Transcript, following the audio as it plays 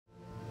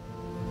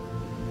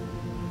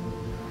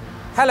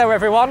Hello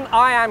everyone,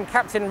 I am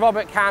Captain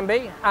Robert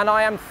Camby and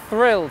I am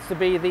thrilled to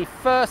be the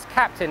first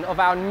captain of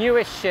our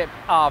newest ship,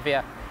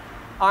 Arvia.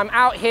 I'm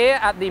out here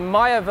at the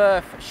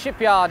Meyerwerf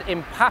shipyard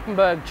in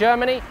Papenburg,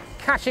 Germany,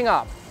 catching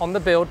up on the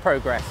build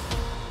progress.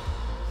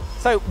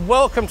 So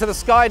welcome to the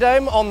Sky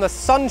Dome on the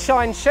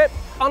Sunshine ship.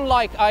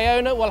 Unlike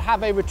Iona, we'll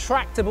have a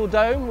retractable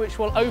dome which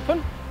will open,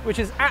 which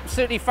is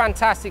absolutely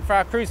fantastic for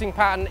our cruising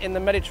pattern in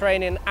the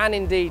Mediterranean and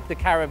indeed the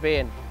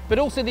Caribbean. But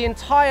also the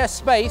entire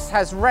space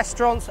has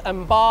restaurants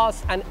and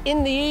bars, and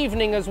in the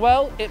evening as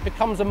well, it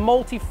becomes a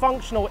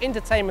multifunctional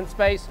entertainment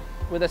space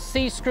with a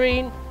sea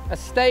screen, a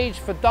stage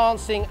for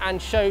dancing and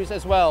shows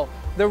as well,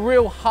 the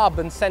real hub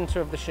and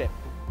center of the ship.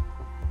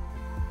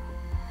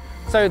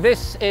 So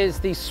this is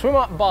the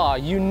swim-up bar,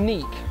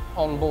 unique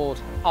on board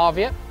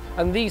Arvia,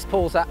 and these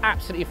pools are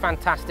absolutely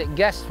fantastic.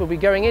 Guests will be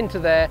going into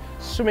there,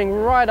 swimming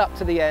right up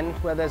to the end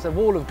where there's a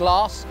wall of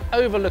glass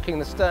overlooking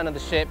the stern of the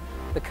ship,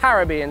 the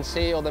Caribbean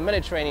Sea or the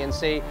Mediterranean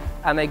Sea,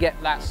 and they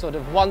get that sort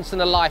of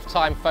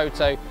once-in-a-lifetime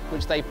photo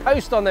which they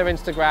post on their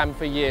Instagram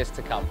for years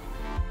to come.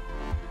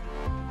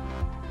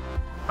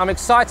 I'm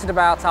excited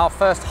about our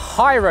first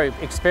high rope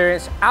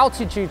experience,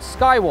 altitude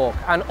skywalk,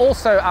 and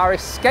also our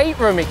escape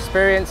room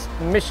experience,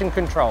 mission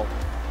control.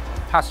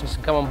 Passengers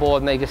can come on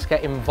board and they just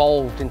get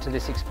involved into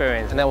this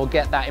experience and they will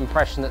get that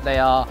impression that they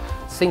are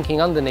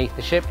sinking underneath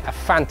the ship. A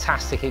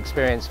fantastic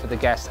experience for the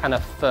guests and a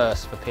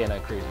first for P&O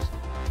Cruises.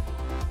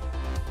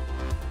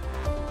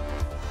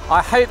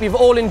 I hope you've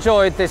all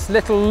enjoyed this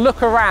little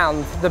look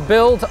around the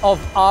build of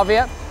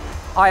Arvia.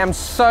 I am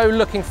so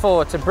looking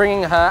forward to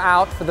bringing her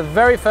out for the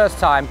very first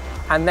time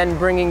and then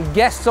bringing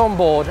guests on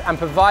board and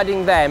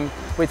providing them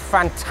with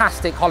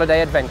fantastic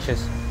holiday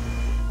adventures.